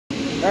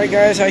Alright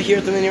guys, I'm here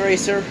at the Mini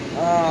Racer.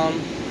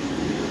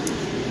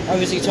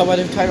 Obviously you can tell by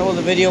the title of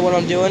the video what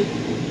I'm doing.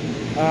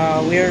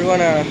 We are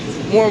gonna,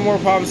 more and more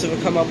problems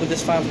have come up with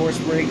this 5-horse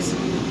Briggs,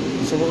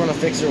 so we're gonna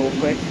fix it real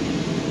quick.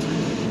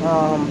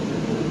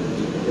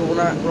 It will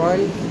not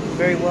run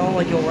very well,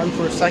 like it'll run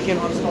for a second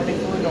on starting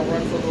fluid, it'll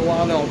run for a little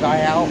while, then it'll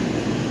die out.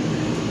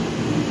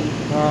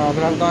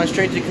 But I've gone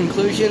straight to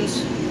conclusions,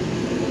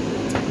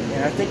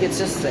 and I think it's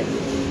this thing.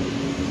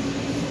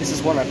 This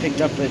is one I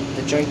picked up at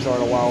the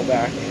junkyard a while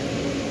back.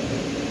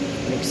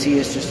 You can see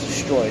it's just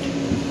destroyed.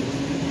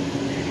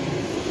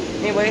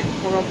 Anyway,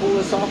 we're going to pull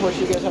this off. I'll show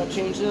you guys how to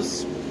change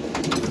this.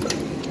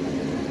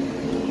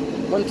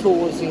 One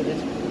tool is needed.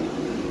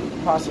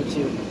 Possibly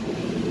two.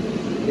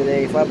 Get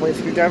a flat blade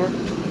screwdriver. Okay,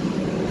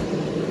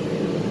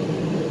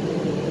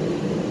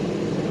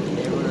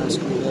 we're going to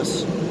unscrew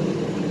this.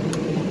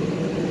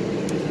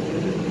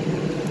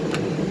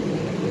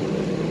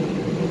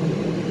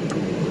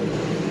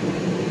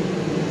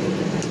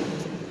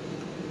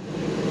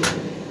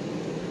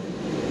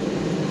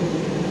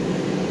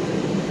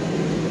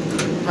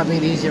 Probably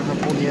made it easier if I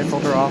pull the air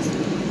filter off.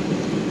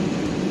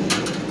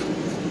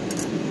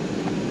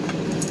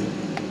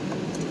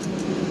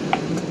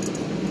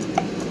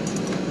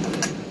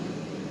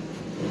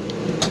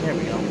 There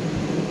we go.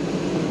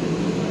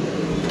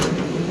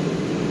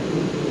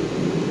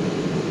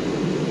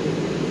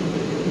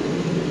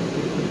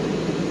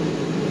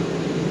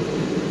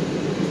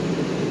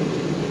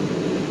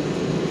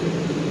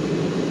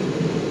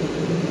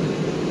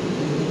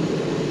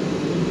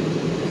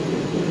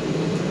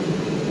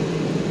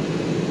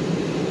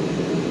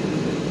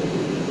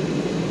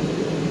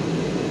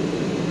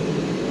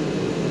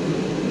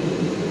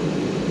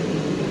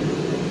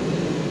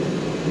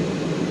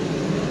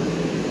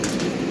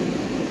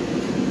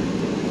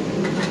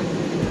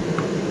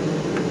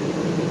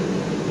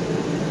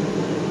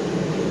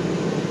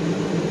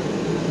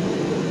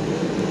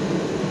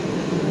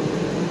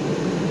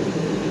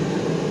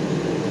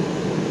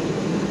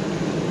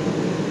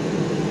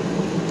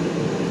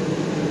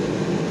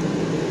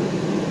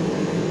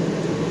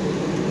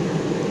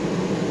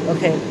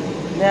 Okay,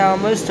 now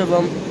most of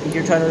them, if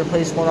you're trying to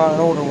replace one on an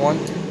older one,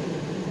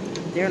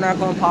 they're not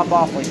going to pop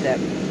off like that.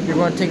 You're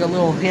going to take a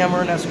little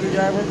hammer and a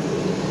screwdriver,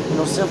 and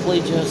you'll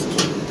simply just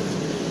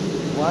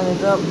line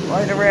it up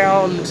right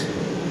around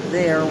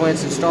there when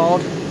it's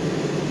installed.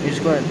 You're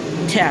just going to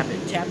tap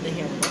it, tap the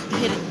hammer, don't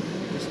hit it,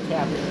 just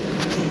tap it.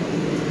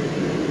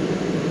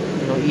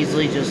 It'll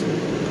easily just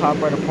pop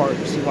right apart.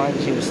 You see mine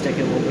was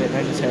sticking a little bit, and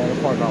I just had it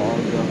apart not long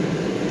ago.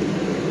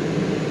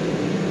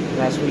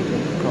 Last week,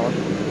 we call it.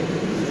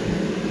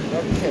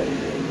 Okay.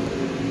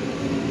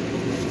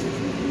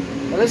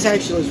 Well, this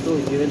actually looks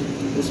really good,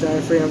 this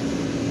diaphragm.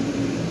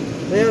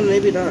 Well,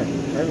 maybe not. I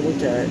haven't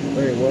looked at it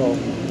very well.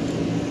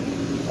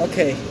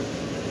 Okay.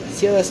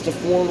 See how that's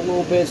deformed a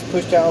little bit? It's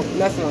pushed out.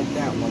 Nothing like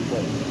that one,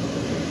 but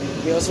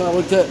you also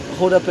want to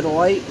hold up in a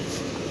light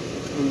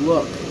and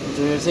look. If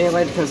there's any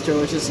light that comes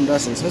through, it's just some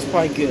dusting. So it's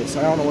probably good. So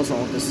I don't know what's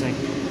wrong with this thing.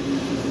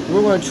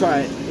 We're going to try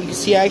it. You can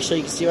see, actually,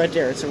 you can see right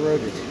there, it's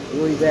eroded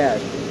really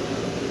bad.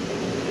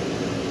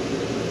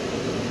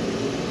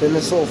 Then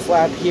this little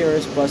flap here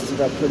is busted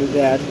up pretty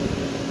bad.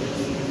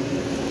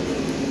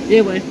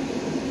 Anyway,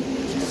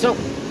 so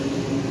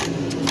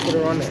let's put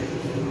her on there.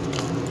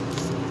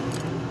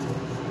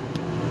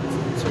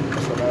 So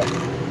this one up.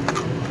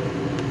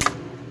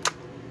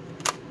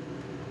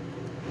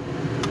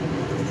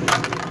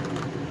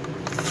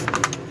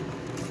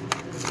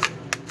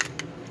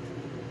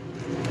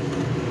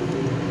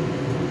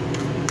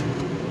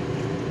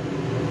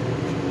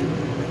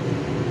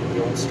 The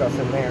old stuff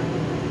in there.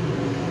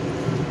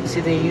 See,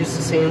 they use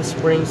the same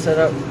spring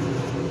setup.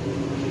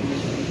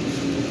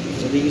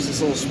 So they use this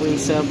little spring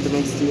setup that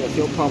makes the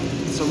fuel pump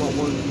somewhat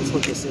work. That's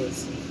what this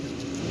is.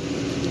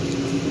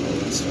 All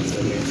that stuff's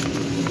in there.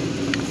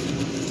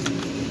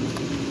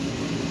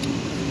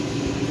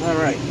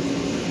 Alright.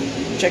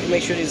 Check and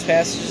make sure these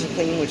passages are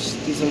clean, which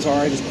these ones are.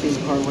 I just cleaned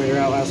the carburetor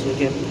out last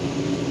weekend.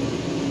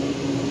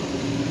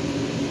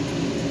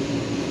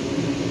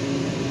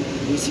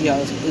 You see how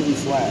it's completely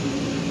flat.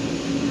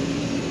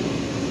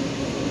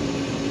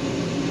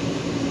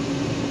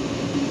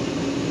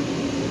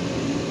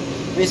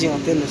 Amazing how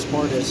thin this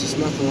part is. It's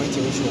nothing like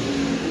the original.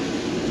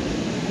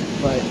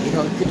 But, you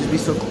know, it could just be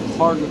so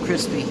hard and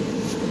crispy.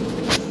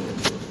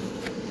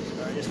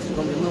 Alright, this is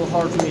going to be a little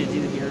hard for me to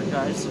do here,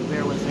 guys, so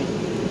bear with me.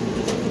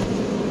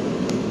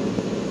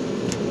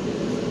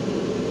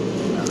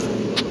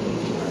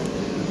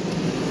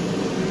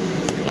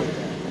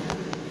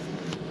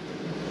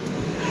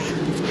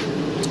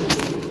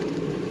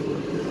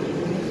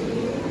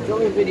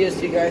 Filming videos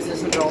to you guys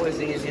isn't always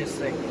the easiest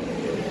thing.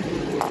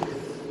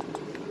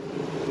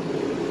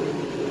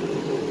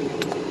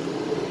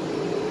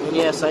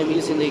 Yes, I'm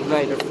using the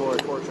igniter for a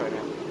torch right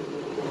now.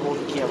 To hold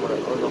the camera,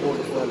 or to hold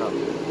the phone up.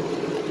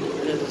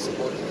 It is a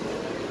support.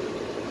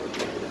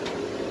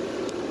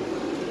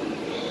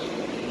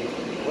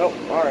 Well,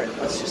 alright,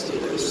 let's just do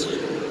this. So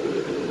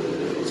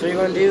what you're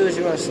going to do is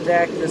you're going to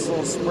stack this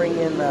little spring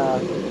in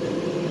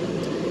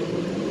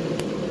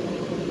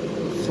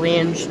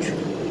flanged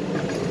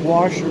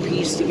washer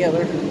piece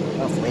together.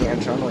 A flange,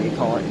 I don't know what you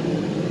call it.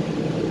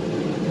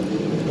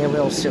 And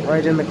we'll sit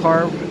right in the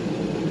carb.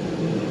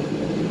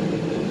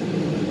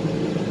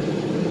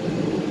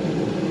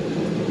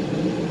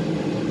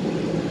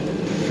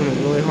 It's gonna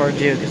be really hard to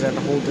do because I have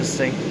to hold this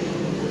thing.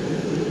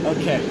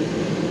 Okay.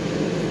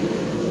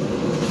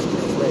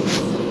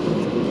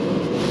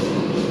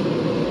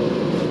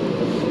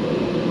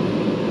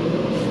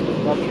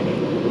 Okay.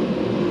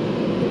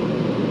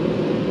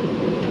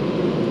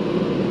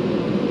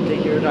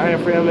 Take your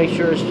diaphragm, make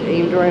sure it's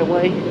aimed the right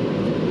way.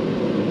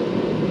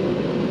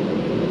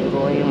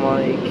 It'll aim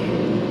like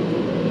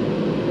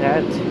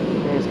that.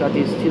 And it's got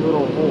these two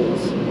little holes.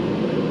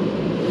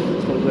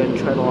 Just gonna go ahead and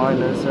try to line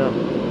this up.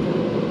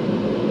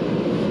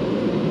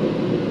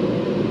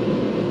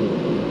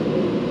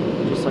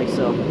 Just like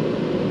so.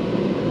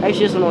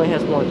 Actually, this one only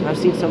has one. I've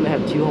seen some that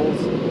have two holes.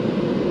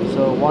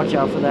 So watch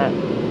out for that.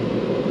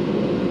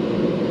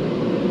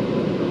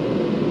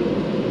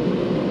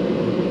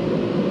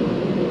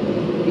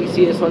 You can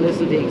see this one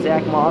isn't the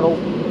exact model,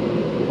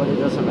 but it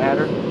doesn't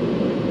matter.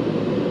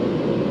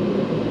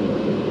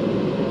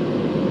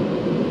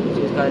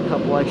 So it's got a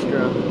couple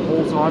extra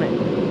holes on it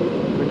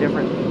for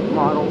different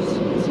models.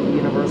 It's a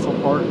universal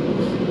part.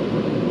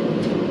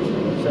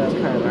 So that's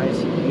kind of nice.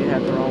 If you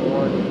have the wrong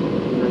one,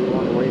 you know you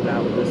want to worry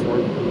about with this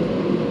one.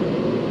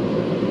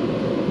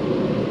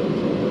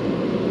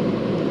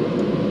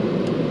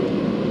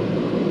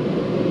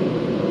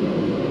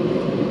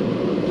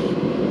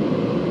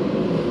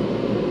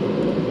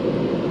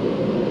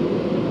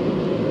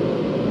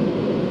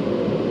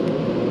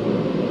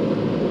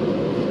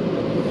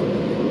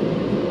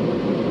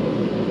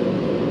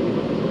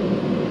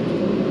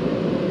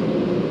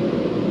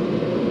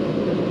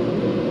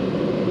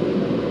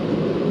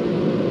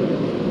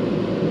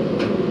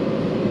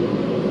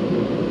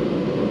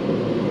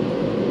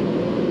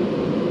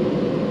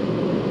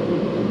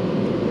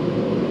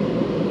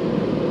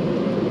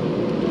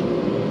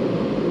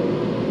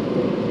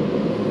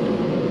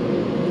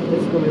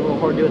 It's going to be a little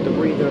hard to do with the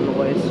breather in the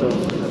way, so I'll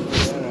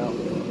figure that out.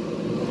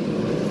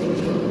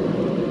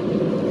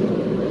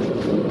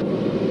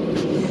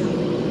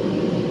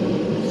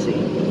 Let's see.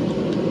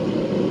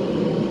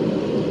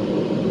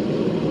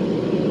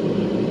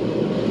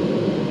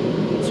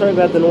 Sorry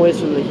about the noise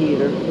from the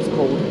heater. It's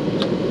cold.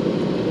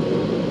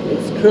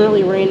 It's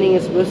currently raining.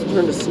 It's supposed to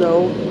turn to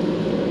snow.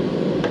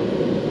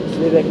 So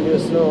maybe I can do a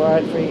snow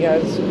ride for you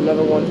guys.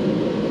 Another one.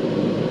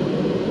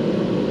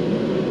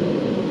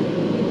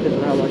 Depends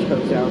on how much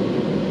comes down.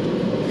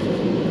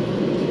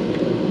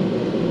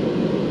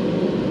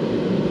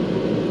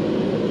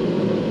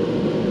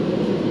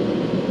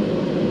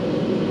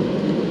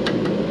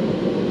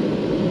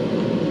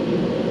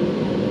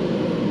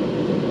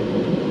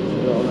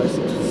 All nice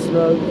and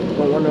snug.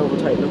 Don't want to over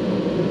tighten them.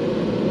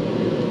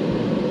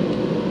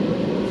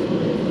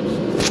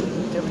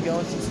 There we go.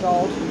 It's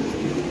installed.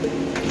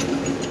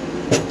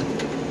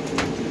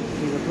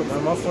 I'm gonna put my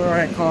muffler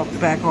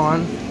back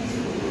on.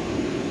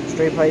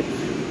 Straight pipe.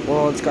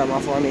 Well, it's got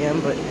muffler on the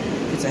end, but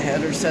it's a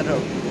header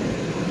setup.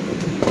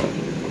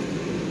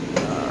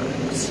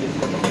 Let's see.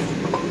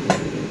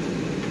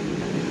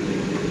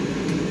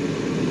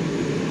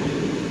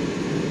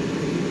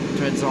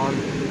 Threads on.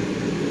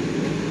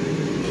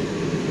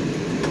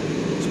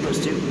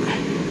 Supposed to.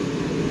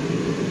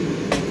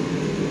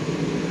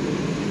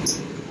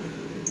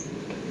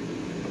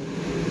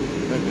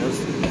 There it goes.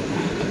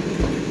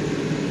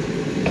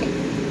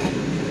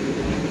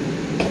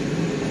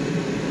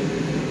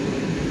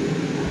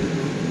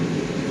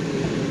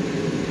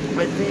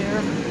 Right there,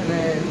 and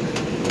then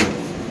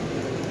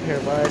a pair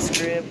of eye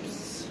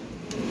strips.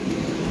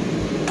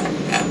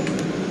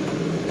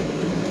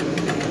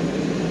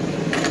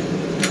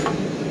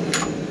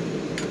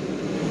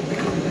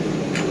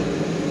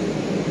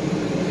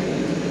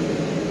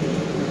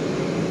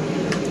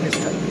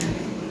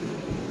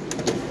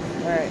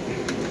 Alright.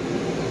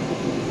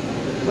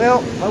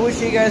 Well, I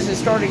wish you guys were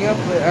starting up,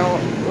 but I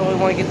don't really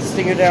want to get the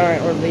stinger down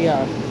or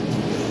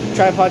the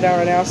tripod down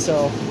right now,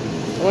 so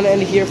I want to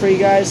end it here for you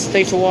guys.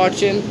 Thanks for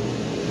watching.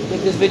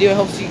 If this video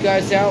helps you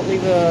guys out,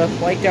 leave a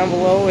like down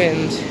below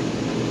and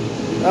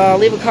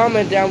leave a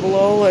comment down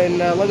below and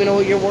let me know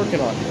what you're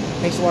working on.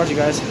 Thanks for watching,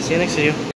 guys. See you next video.